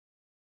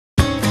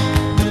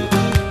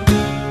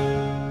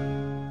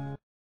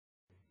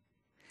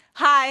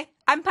Hi,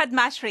 I'm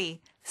Padmasree,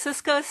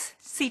 Cisco's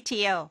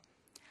CTO.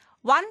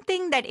 One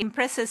thing that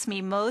impresses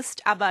me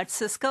most about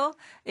Cisco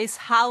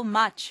is how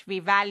much we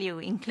value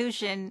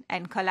inclusion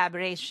and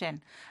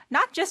collaboration,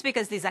 not just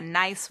because these are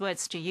nice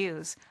words to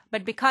use,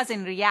 but because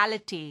in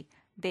reality,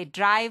 they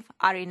drive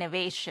our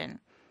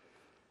innovation.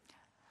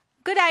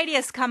 Good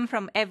ideas come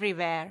from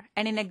everywhere,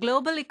 and in a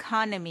global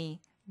economy,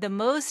 the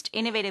most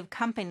innovative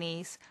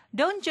companies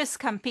don't just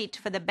compete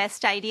for the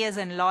best ideas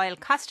and loyal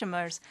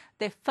customers,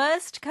 they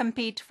first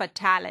compete for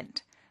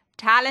talent.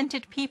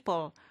 Talented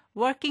people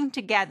working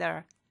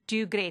together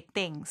do great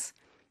things.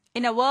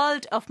 In a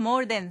world of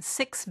more than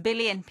 6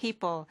 billion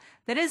people,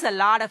 there is a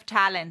lot of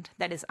talent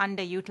that is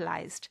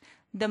underutilized.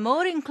 The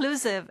more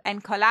inclusive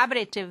and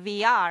collaborative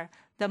we are,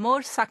 the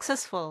more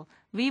successful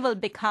we will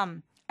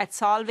become at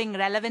solving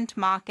relevant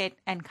market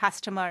and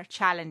customer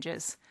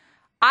challenges.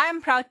 I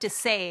am proud to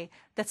say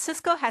that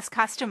Cisco has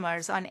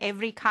customers on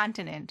every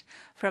continent,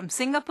 from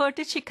Singapore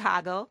to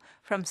Chicago,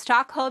 from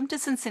Stockholm to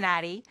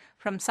Cincinnati,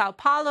 from Sao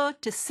Paulo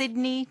to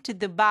Sydney to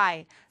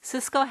Dubai.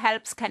 Cisco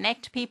helps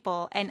connect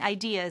people and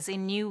ideas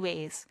in new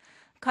ways.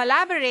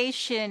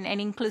 Collaboration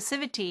and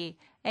inclusivity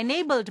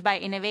enabled by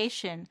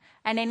innovation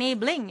and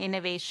enabling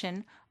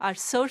innovation are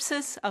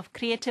sources of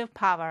creative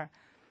power.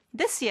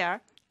 This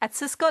year at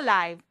Cisco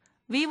Live,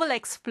 we will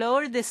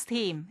explore this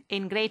theme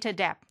in greater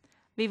depth.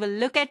 We will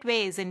look at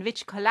ways in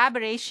which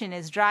collaboration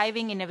is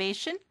driving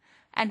innovation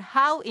and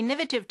how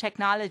innovative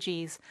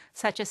technologies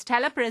such as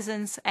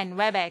telepresence and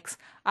WebEx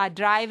are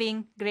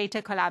driving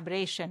greater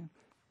collaboration.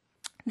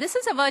 This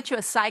is a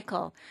virtuous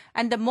cycle,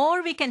 and the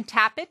more we can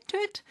tap into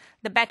it,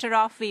 the better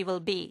off we will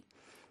be.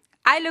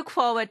 I look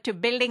forward to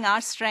building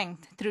our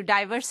strength through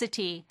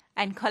diversity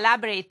and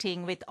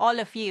collaborating with all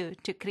of you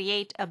to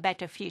create a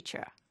better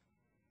future.